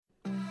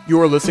You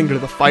are listening to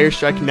the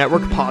Firestrike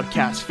Network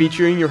podcast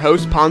featuring your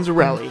host,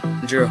 Ponzarelli.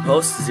 And your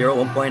host, Zero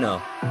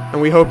 1.0. And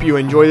we hope you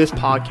enjoy this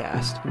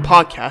podcast. The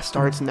podcast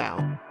starts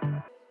now.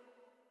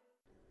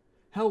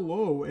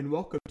 Hello, and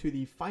welcome to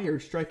the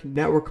Firestrike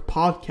Network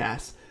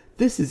podcast.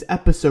 This is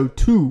episode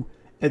 2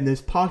 in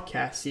this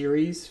podcast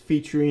series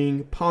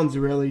featuring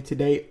Ponzarelli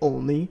today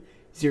only.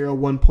 Zero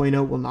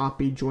 1.0 will not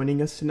be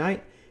joining us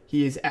tonight.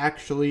 He is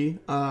actually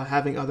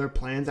having other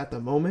plans at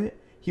the moment.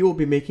 He will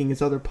be making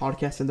his other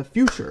podcasts in the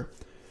future.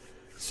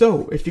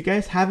 So, if you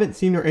guys haven't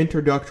seen our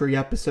introductory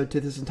episode to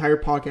this entire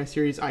podcast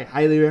series, I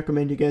highly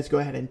recommend you guys go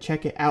ahead and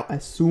check it out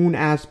as soon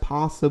as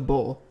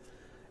possible.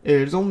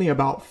 It is only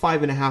about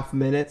 5.5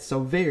 minutes, so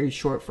very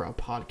short for a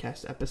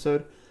podcast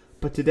episode.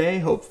 But today,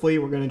 hopefully,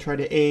 we're going to try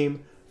to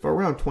aim for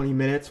around 20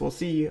 minutes. We'll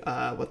see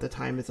what the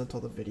time is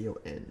until the video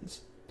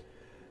ends.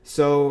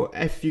 So,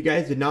 if you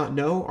guys did not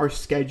know, our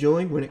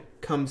scheduling when it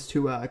comes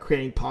to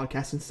creating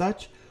podcasts and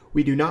such,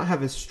 we do not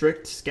have a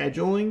strict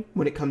scheduling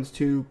when it comes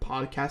to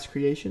podcast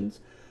creations.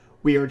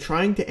 We are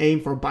trying to aim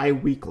for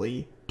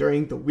bi-weekly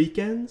during the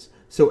weekends,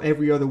 so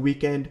every other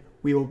weekend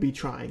we will be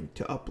trying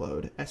to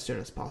upload as soon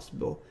as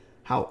possible.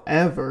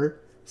 However,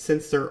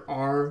 since there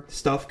are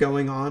stuff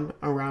going on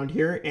around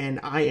here and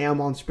I am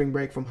on spring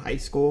break from high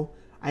school,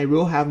 I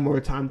will have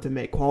more time to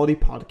make quality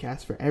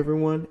podcasts for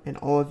everyone and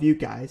all of you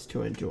guys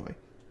to enjoy.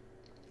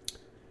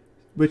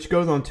 Which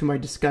goes on to my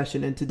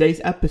discussion in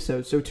today's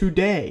episode. So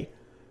today,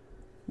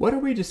 what are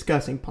we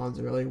discussing,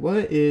 Ponzarelli?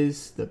 What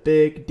is the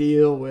big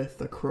deal with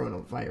the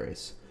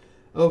coronavirus?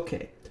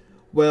 Okay,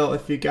 well,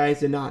 if you guys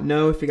did not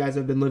know, if you guys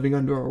have been living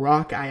under a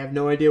rock, I have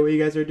no idea what you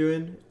guys are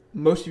doing.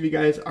 Most of you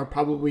guys are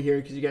probably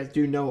here because you guys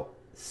do know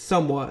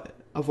somewhat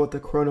of what the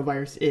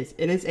coronavirus is.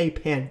 It is a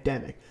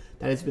pandemic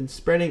that has been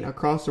spreading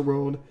across the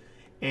world,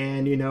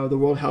 and you know, the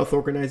World Health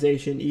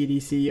Organization,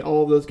 EDC,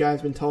 all of those guys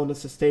have been telling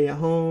us to stay at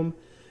home,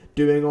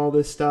 doing all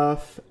this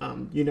stuff.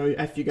 You know,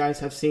 if you guys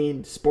have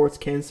seen sports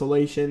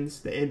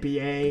cancellations, the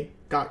NBA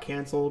got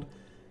canceled.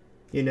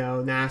 You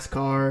know,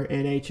 NASCAR,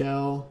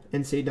 NHL,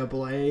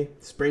 NCAA,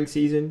 spring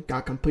season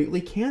got completely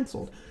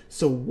canceled.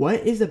 So what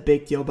is the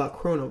big deal about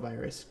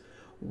coronavirus?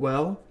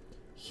 Well,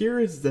 here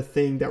is the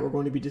thing that we're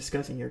going to be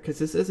discussing here, because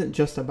this isn't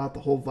just about the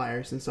whole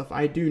virus and stuff.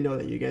 I do know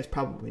that you guys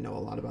probably know a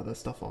lot about that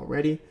stuff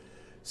already.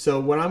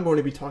 So what I'm going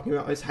to be talking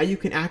about is how you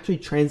can actually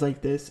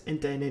translate this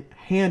into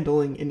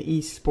handling an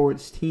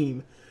esports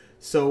team.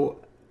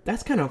 So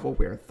that's kind of a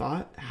weird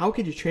thought. How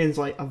could you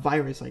translate a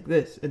virus like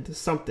this into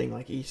something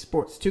like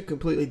esports? Two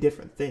completely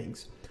different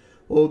things.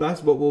 Well,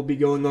 that's what we'll be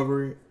going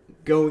over,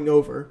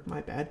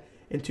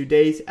 in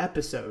today's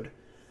episode.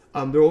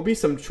 There will be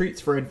some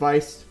treats for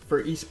advice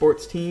for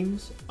esports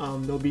teams.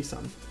 There'll be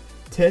some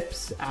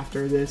tips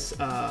after this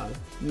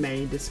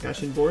main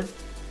discussion board.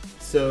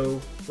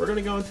 So we're going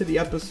to go into the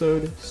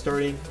episode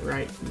starting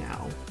right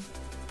now.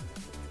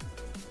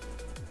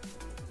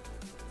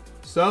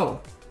 So,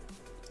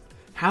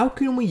 how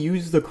can we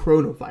use the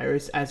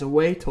coronavirus as a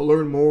way to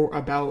learn more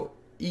about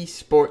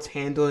esports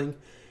handling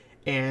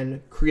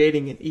and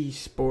creating an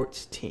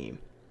esports team?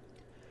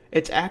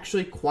 It's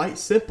actually quite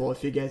simple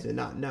if you guys did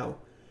not know.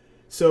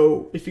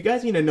 So, if you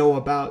guys need to know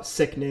about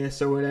sickness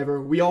or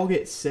whatever, we all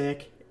get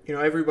sick. You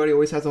know, everybody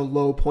always has a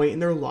low point in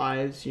their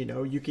lives. You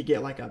know, you could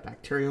get like a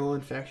bacterial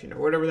infection or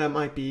whatever that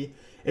might be.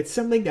 It's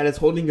something that is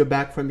holding you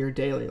back from your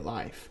daily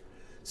life.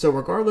 So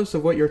regardless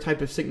of what your type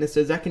of sickness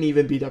is, that can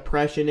even be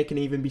depression. It can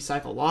even be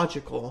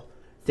psychological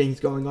things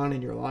going on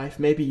in your life.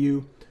 Maybe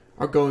you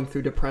are going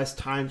through depressed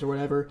times or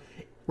whatever.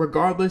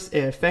 Regardless,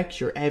 it affects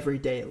your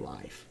everyday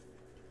life.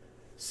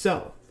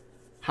 So,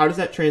 how does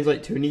that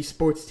translate to an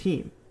esports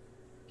team?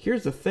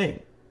 Here's the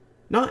thing.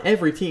 Not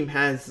every team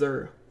has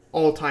their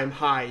all-time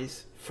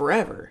highs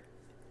forever.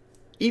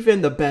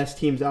 Even the best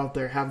teams out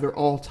there have their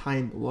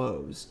all-time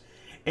lows.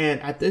 And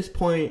at this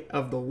point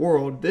of the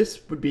world,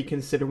 this would be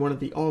considered one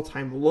of the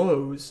all-time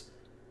lows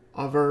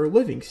of our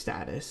living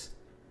status.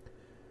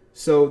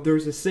 So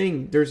there's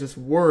this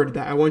word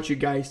that I want you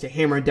guys to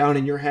hammer down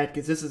in your head,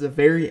 because this is a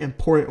very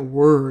important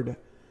word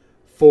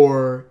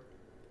for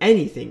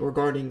anything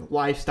regarding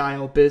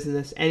lifestyle,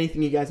 business,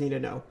 anything you guys need to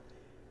know.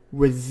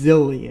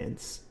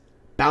 Resilience.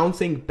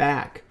 Bouncing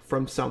back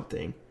from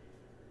something.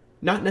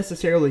 Not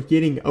necessarily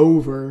getting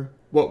over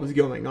what was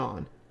going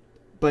on,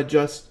 but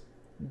just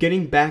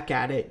getting back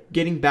at it,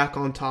 getting back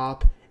on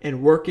top,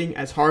 and working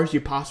as hard as you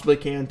possibly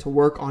can to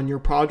work on your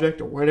project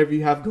or whatever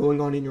you have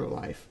going on in your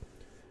life.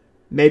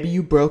 Maybe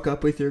you broke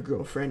up with your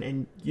girlfriend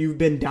and you've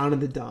been down in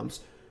the dumps.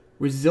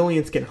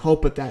 Resilience can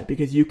help with that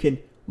because you can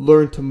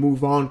learn to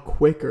move on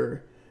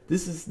quicker.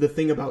 This is the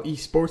thing about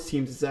esports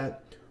teams, is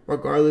that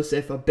regardless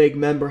if a big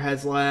member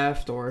has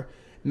left or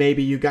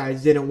maybe you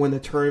guys didn't win the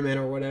tournament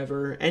or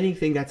whatever,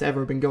 anything that's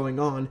ever been going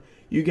on,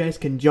 you guys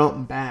can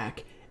jump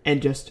back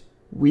and just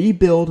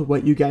rebuild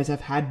what you guys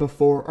have had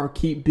before or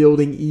keep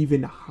building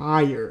even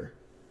higher.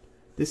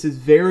 This is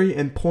very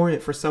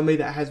important for somebody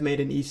that has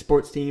made an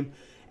esports team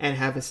and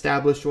have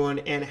established one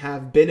and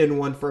have been in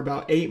one for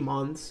about 8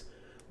 months,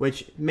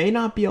 which may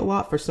not be a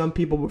lot for some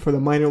people, but for the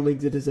minor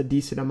leagues it is a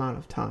decent amount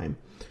of time.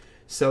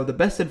 So the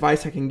best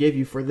advice I can give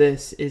you for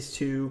this is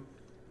to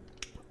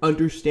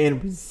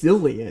understand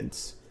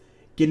resilience,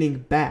 getting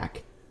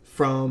back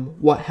from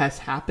what has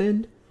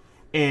happened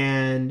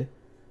and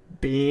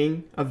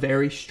being a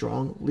very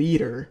strong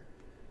leader.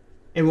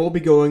 And we'll be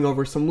going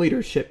over some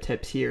leadership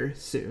tips here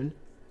soon.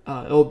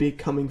 It'll be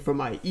coming from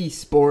my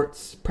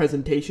esports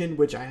presentation,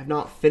 which I have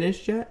not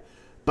finished yet,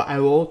 but I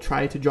will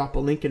try to drop a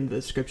link in the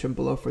description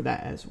below for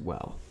that as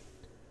well.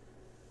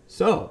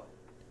 So,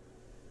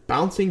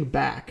 bouncing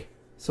back.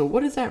 So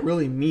what does that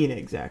really mean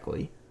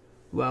exactly?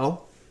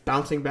 Well,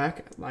 bouncing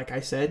back, like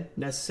I said,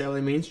 necessarily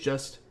means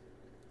just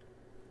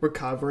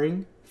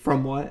recovering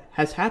from what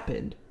has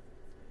happened.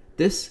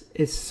 This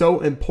is so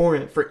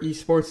important for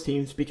esports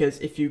teams because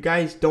if you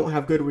guys don't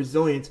have good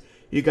resilience,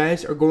 you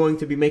guys are going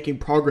to be making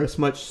progress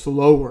much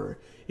slower.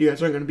 You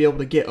guys aren't going to be able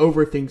to get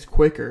over things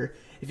quicker.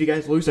 If you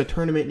guys lose a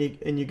tournament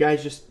and you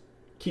guys just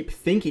keep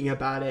thinking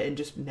about it and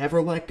just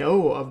never let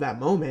go of that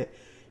moment,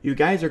 you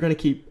guys are going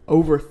to keep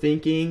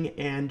overthinking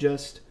and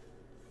just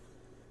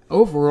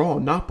overall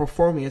not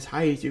performing as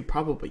high as you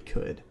probably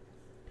could,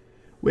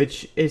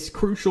 which is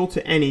crucial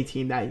to any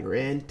team that you're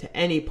in, to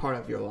any part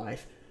of your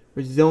life.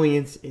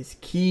 Resilience is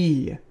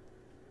key.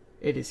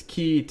 It is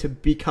key to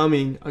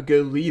becoming a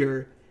good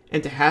leader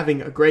and to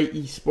having a great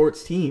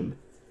esports team.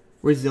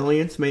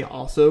 Resilience may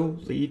also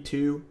lead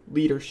to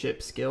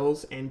leadership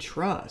skills and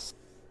trust.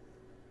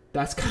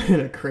 That's kind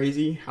of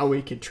crazy how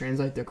we could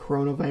translate the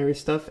coronavirus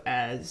stuff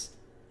as,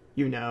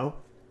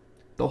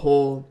 the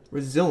whole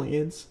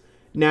resilience.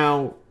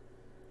 Now,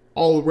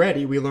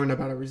 already we learned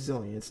about a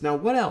resilience. Now,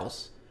 what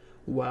else?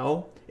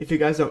 Well, if you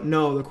guys don't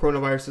know, the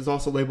coronavirus is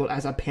also labeled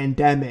as a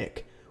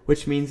pandemic,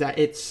 which means that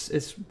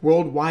it's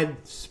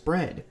worldwide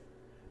spread,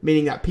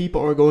 meaning that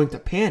people are going to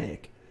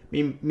panic.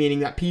 Meaning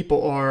that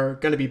people are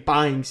going to be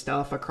buying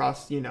stuff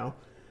across,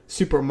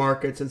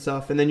 supermarkets and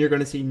stuff, and then you're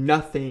going to see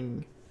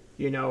nothing,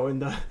 in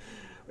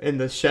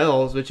the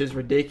shelves, which is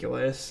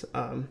ridiculous.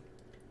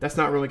 That's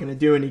not really going to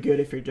do any good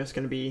if you're just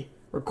going to be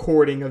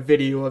recording a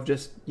video of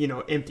just,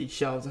 empty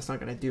shelves. That's not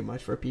going to do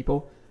much for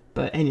people.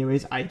 But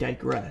anyways, I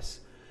digress.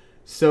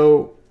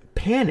 So,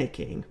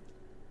 panicking,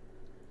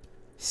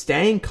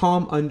 staying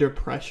calm under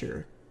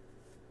pressure,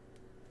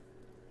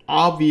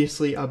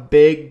 obviously a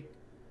big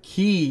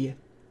key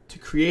to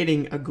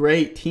creating a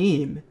great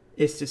team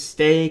is to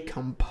stay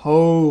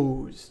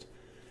composed.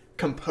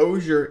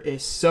 Composure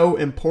is so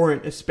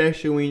important,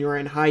 especially when you're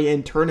in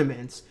high-end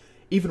tournaments,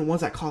 even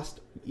ones that cost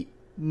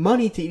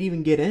money to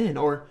even get in,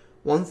 or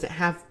ones that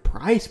have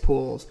prize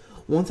pools,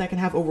 ones that can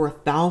have over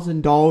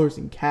 $1,000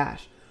 in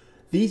cash.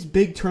 These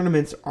big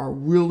tournaments are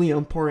really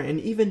important, and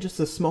even just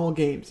the small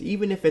games,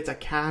 even if it's a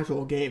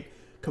casual game,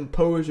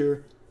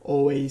 composure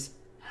always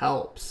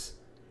helps.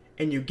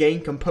 And you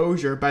gain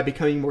composure by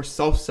becoming more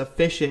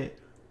self-sufficient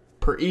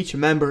per each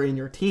member in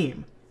your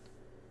team.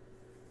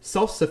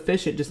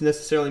 Self-sufficient just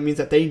necessarily means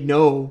that they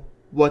know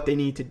what they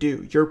need to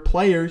do. Your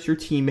players, your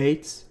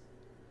teammates,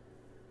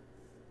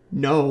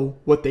 know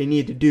what they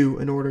need to do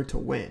in order to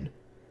win.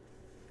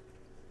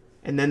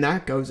 And then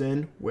that goes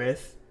in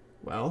with,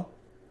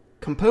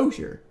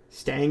 composure,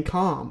 staying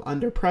calm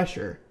under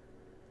pressure.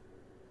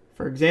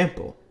 For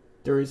example,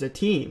 there is a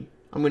team.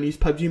 I'm going to use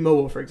PUBG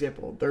Mobile, for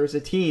example. There is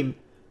a team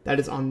that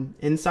is on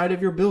inside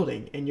of your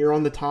building and you're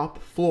on the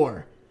top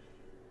floor.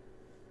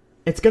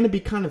 It's going to be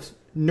kind of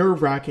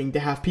nerve-wracking to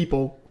have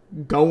people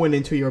going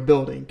into your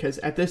building because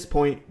at this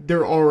point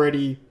they're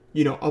already,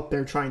 up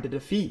there trying to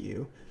defeat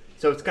you.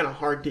 So it's kind of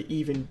hard to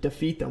even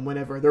defeat them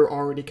whenever they're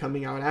already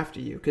coming out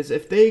after you, because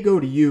if they go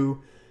to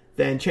you,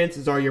 then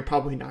chances are you're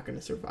probably not going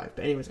to survive.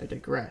 But anyways, I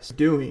digress.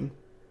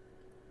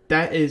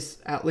 That is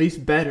at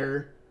least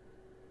better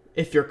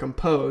if you're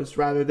composed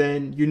rather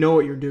than you know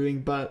what you're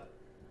doing but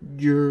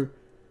you're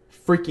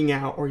freaking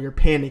out or you're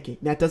panicking.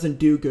 That doesn't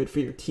do good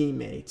for your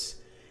teammates.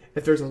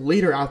 If there's a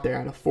leader out there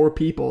out of 4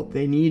 people,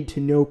 they need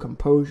to know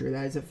composure.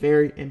 That is a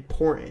very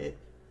important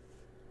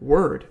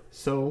word.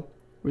 So,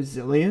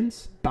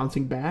 resilience,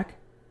 bouncing back,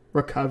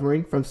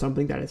 recovering from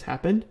something that has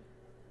happened,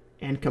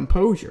 and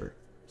composure,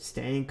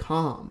 staying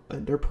calm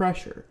under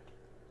pressure.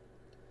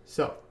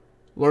 So,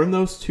 learn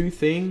those 2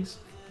 things,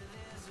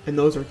 and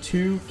those are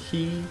 2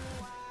 key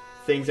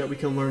things that we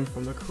can learn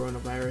from the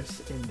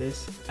coronavirus in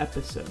this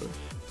episode.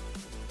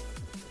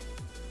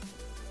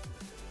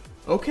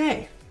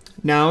 Okay,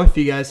 now if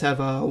you guys have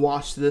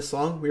watched this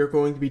long, we are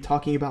going to be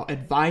talking about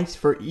advice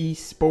for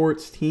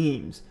esports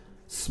teams.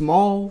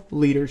 Small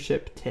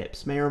leadership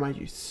tips. May I remind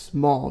you,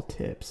 small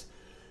tips.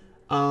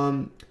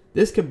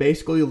 This could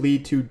basically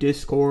lead to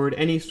Discord,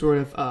 any sort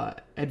of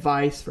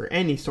advice for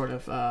any sort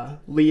of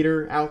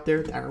leader out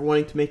there that are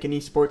wanting to make an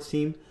esports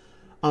team.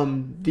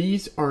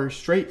 These are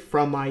straight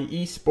from my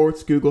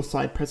esports Google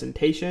slide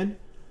presentation,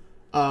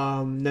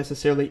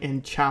 necessarily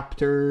in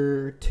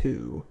chapter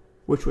 2,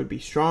 which would be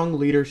strong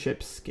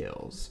leadership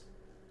skills.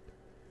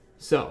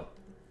 So,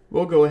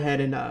 we'll go ahead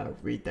and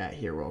read that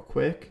here real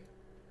quick.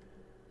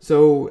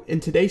 So, in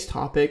today's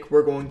topic,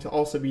 we're going to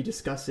also be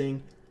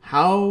discussing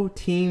how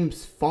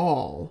teams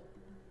fall.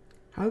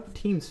 How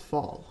teams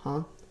fall,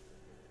 huh?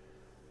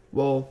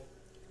 Well,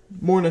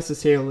 more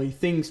necessarily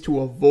things to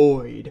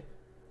avoid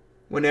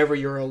whenever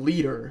you're a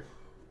leader.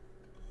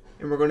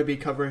 And we're going to be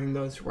covering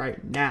those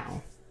right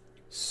now.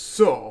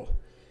 So,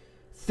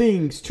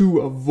 things to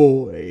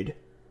avoid.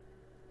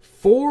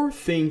 4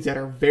 things that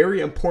are very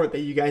important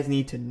that you guys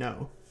need to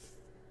know.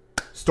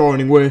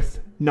 Starting with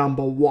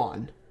number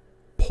 1,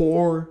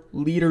 poor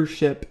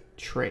leadership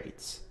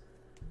traits.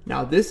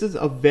 Now, this is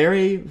a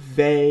very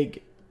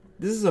vague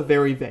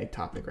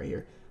topic right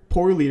here.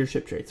 Poor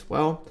leadership traits.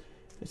 Well,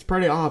 it's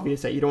pretty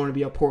obvious that you don't want to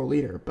be a poor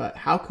leader, but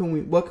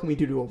what can we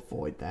do to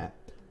avoid that?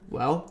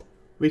 Well,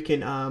 we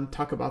can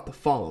talk about the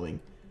following.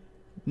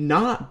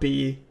 Not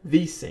be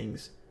these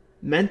things.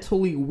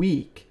 Mentally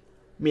weak,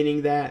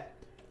 meaning that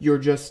you're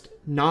just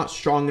not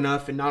strong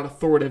enough and not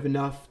authoritative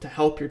enough to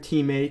help your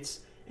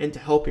teammates and to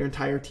help your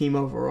entire team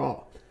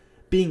overall.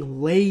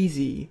 Being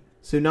lazy,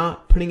 so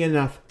not putting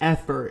enough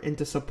effort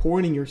into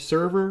supporting your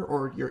server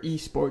or your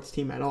esports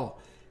team at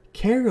all.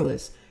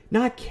 Careless,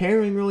 not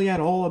caring really at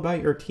all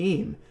about your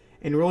team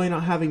and really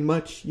not having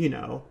much,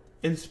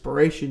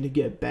 inspiration to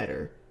get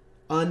better.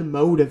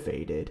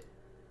 Unmotivated.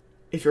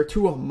 If you're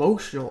too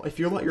emotional, if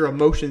you let your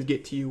emotions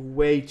get to you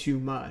way too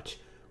much,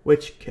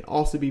 which can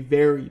also be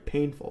very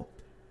painful.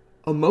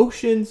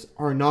 Emotions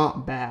are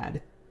not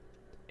bad.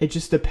 It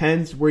just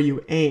depends where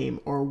you aim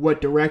or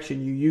what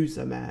direction you use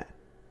them at.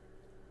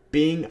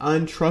 Being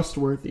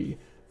untrustworthy.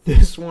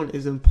 This one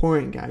is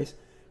important, guys.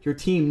 Your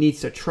team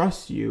needs to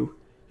trust you.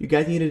 You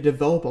guys need to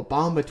develop a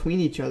bond between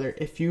each other.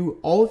 If you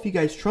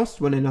guys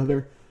trust one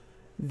another,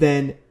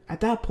 then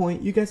at that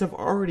point, you guys have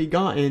already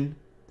gotten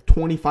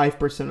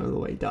 25% of the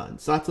way done.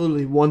 So that's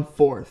literally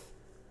 1/4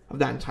 of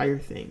that entire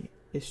thing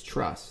is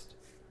trust.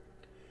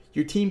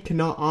 Your team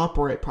cannot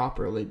operate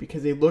properly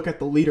because they look at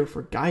the leader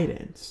for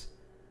guidance.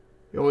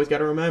 You always got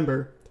to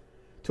remember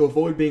to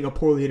avoid being a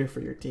poor leader for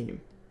your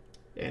team.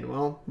 And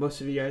well, most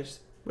of you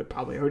guys would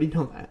probably already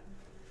know that.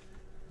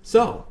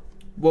 So,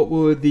 what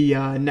would the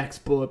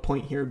next bullet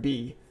point here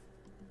be?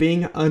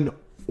 Being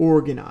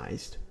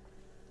unorganized.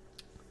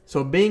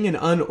 So being an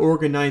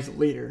unorganized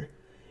leader,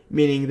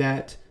 meaning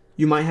that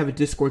you might have a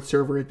Discord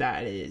server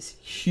that is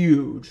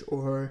huge,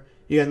 or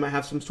you guys might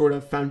have some sort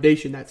of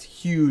foundation that's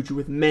huge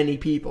with many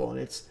people, and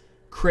it's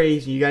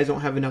crazy. You guys don't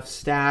have enough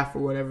staff or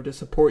whatever to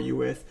support you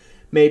with.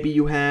 Maybe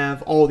you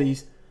have all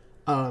these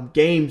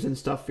games and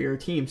stuff for your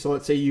team. So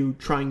let's say you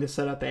trying to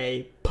set up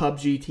a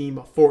PUBG team,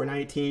 a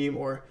Fortnite team,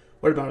 or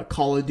what about a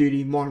Call of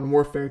Duty Modern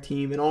Warfare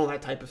team and all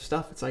that type of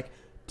stuff. It's like,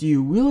 do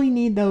you really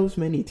need those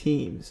many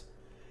teams?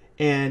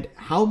 And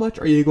how much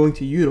are you going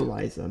to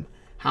utilize them?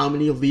 How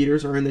many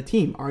leaders are in the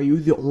team? Are you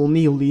the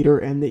only leader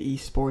in the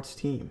esports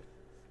team?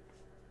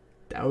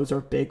 Those are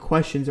big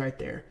questions right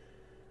there.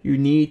 You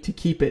need to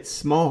keep it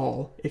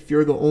small if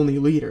you're the only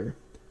leader.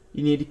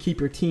 You need to keep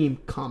your team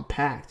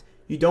compact.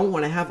 You don't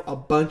want to have a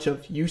bunch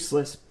of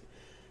useless...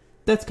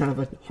 That's kind of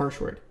a harsh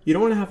word. You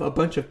don't want to have a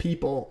bunch of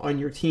people on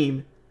your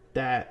team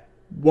that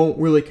won't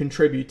really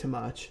contribute to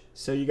much.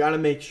 So you got to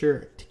make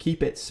sure to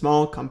keep it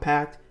small,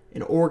 compact,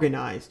 and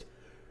organized.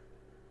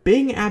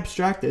 Being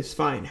abstract is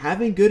fine.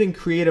 Having good and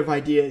creative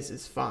ideas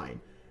is fine.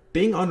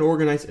 Being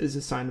unorganized is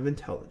a sign of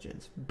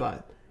intelligence.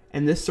 But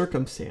in this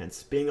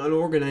circumstance, being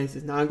unorganized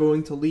is not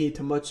going to lead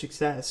to much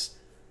success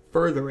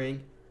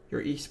furthering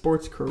your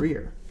esports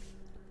career.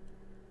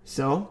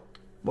 So,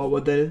 what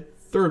would the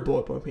third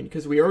bullet point be?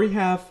 Because we already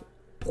have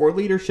poor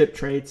leadership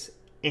traits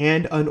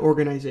and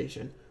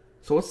unorganization.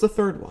 So what's the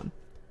third one?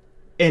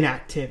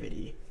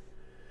 Inactivity.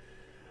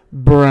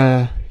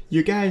 Bruh,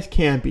 you guys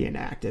can't be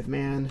inactive,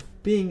 man.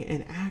 Being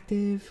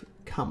inactive?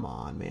 Come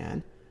on,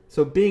 man.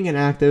 So being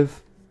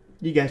inactive,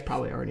 you guys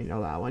probably already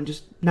know that one.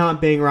 Just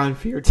not being around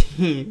for your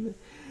team.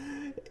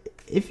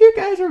 If you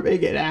guys are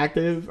being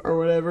inactive or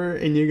whatever,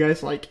 and you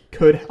guys,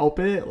 could help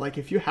it,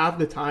 if you have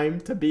the time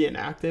to be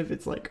inactive,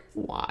 it's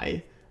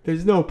why?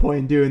 There's no point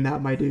in doing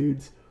that, my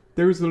dudes.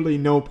 There's literally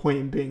no point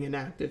in being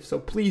inactive. So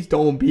please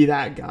don't be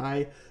that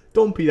guy.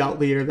 Don't be that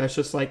leader that's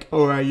just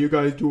alright, you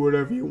guys do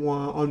whatever you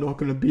want. I'm not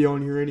going to be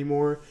on here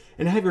anymore.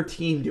 And have your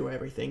team do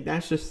everything.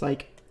 That's just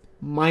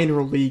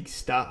minor league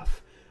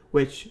stuff,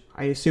 which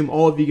I assume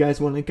all of you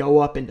guys want to go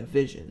up in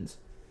divisions.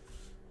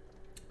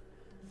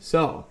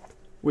 So,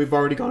 we've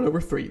already gone over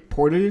 3.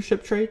 Poor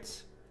leadership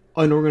traits,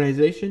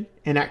 unorganization,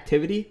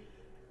 inactivity,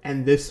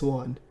 and this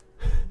one.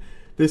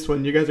 This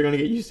one, you guys are going to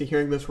get used to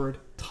hearing this word,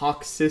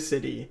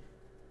 toxicity.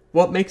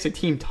 What makes a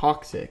team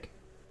toxic?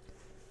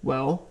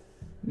 Well,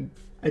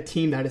 a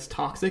team that is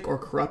toxic or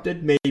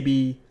corrupted,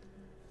 maybe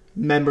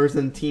members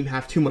in the team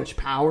have too much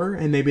power,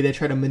 and maybe they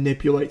try to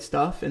manipulate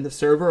stuff in the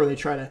server, or they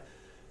try to,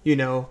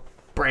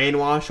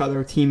 brainwash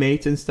other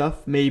teammates and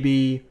stuff.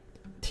 Maybe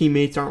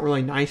teammates aren't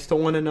really nice to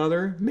one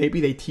another.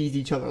 Maybe they tease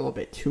each other a little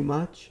bit too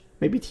much.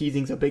 Maybe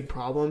teasing's a big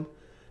problem.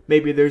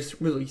 Maybe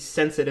there's really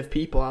sensitive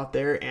people out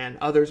there and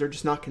others are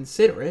just not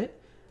considerate.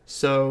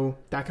 So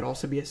that could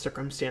also be a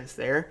circumstance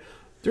there.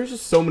 There's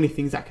just so many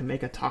things that can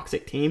make a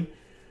toxic team.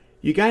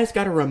 You guys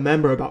got to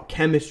remember about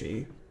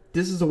chemistry.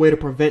 This is a way to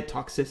prevent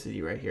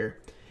toxicity right here.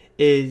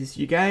 Is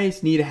you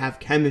guys need to have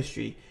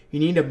chemistry. You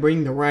need to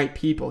bring the right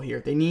people here.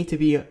 They need to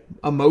be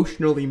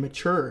emotionally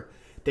mature.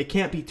 They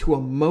can't be too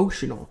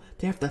emotional.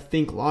 They have to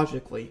think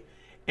logically.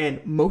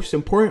 And most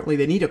importantly,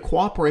 they need to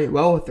cooperate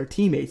well with their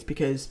teammates,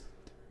 because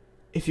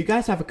if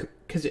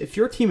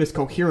your team is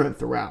coherent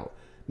throughout,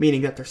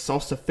 meaning that they're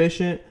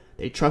self-sufficient,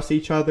 they trust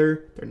each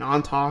other, they're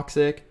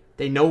non-toxic,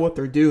 they know what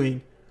they're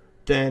doing,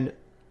 then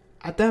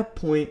at that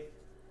point,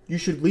 you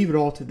should leave it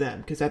all to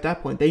them, because at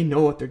that point, they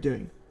know what they're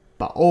doing.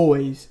 But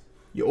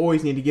you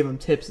always need to give them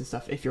tips and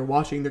stuff. If you're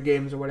watching their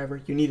games or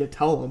whatever, you need to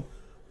tell them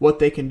what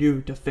they can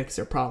do to fix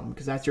their problem,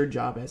 because that's your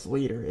job as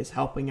leader, is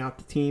helping out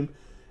the team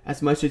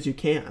as much as you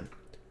can,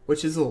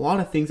 which is a lot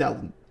of things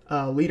that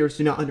leaders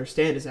do not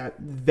understand, is that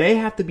they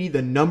have to be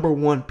the number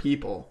one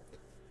people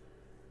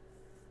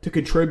to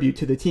contribute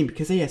to the team,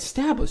 because they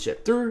establish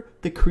it. They're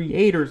the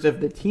creators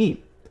of the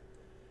team.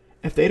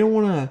 If they don't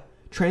want to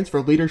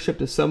transfer leadership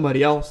to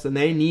somebody else, then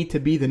they need to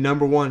be the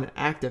number one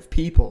active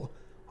people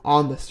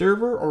on the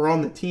server or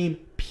on the team,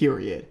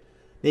 period.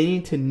 They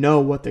need to know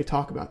what they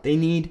talk about. They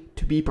need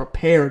to be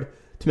prepared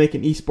to make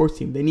an esports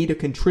team. They need to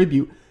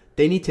contribute.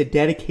 They need to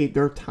dedicate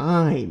their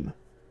time.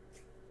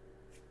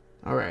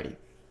 Alrighty.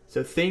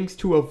 So things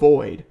to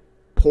avoid: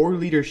 poor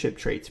leadership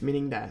traits,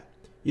 meaning that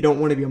you don't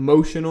want to be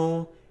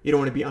emotional, you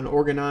don't want to be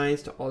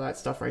unorganized, all that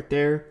stuff right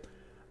there.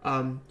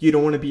 You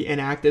don't want to be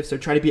inactive, so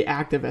try to be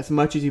active as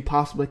much as you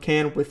possibly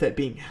can with it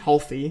being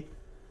healthy.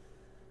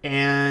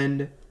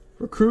 And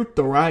recruit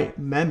the right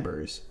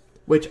members,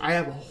 which I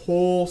have a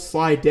whole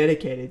slide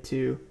dedicated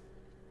to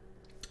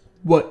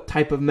what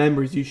type of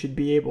members you should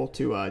be able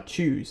to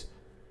choose.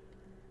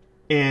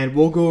 And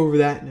we'll go over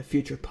that in a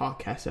future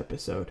podcast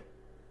episode.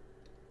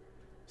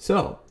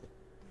 So,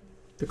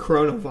 the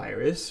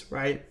coronavirus,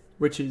 right,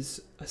 which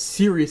is a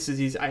serious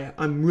disease.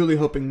 I'm really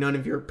hoping none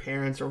of your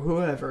parents or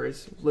whoever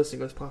is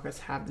listening to this podcast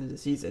have the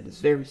disease. It is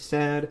very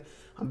sad.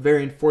 I'm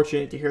very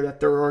unfortunate to hear that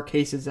there are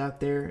cases out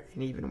there,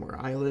 and even where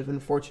I live,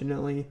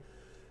 unfortunately.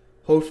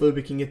 Hopefully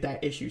we can get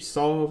that issue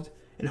solved.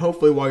 And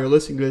hopefully while you're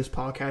listening to this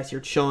podcast,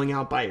 you're chilling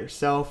out by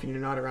yourself, and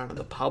you're not around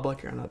the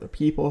public, you're around other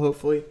people,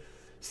 hopefully.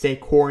 Stay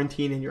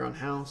quarantined in your own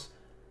house.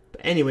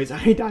 But anyways,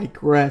 I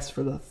digress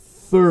for the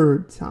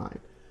third time.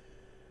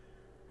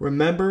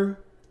 Remember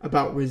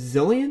about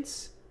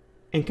resilience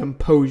and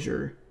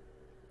composure.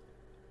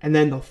 And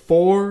then the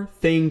 4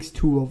 things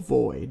to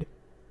avoid.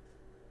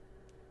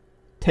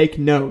 Take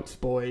notes,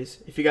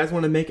 boys. If you guys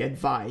want to make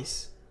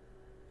advice,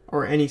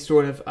 or any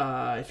sort of,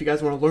 if you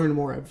guys want to learn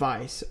more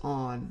advice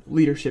on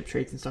leadership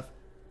traits and stuff,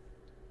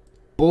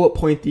 bullet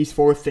point these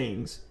 4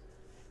 things.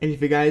 And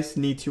if you guys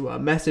need to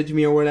message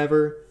me or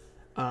whatever,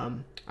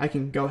 I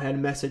can go ahead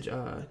and message,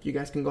 you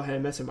guys can go ahead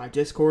and message my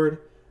Discord,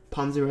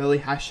 Ponzarelli,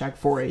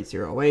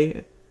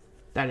 #4808.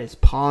 That is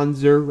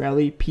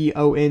Ponzarelli,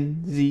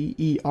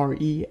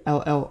 PONZERELLI,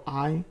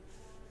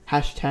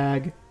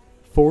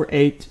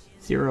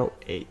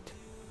 #4808.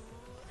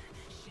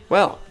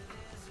 Well,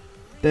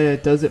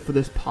 that does it for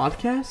this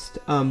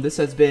podcast. This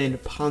has been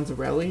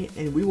Ponzarelli,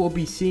 and we will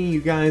be seeing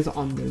you guys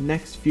on the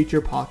next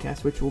future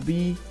podcast, which will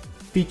be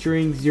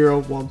featuring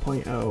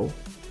 0.1.0,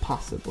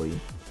 possibly.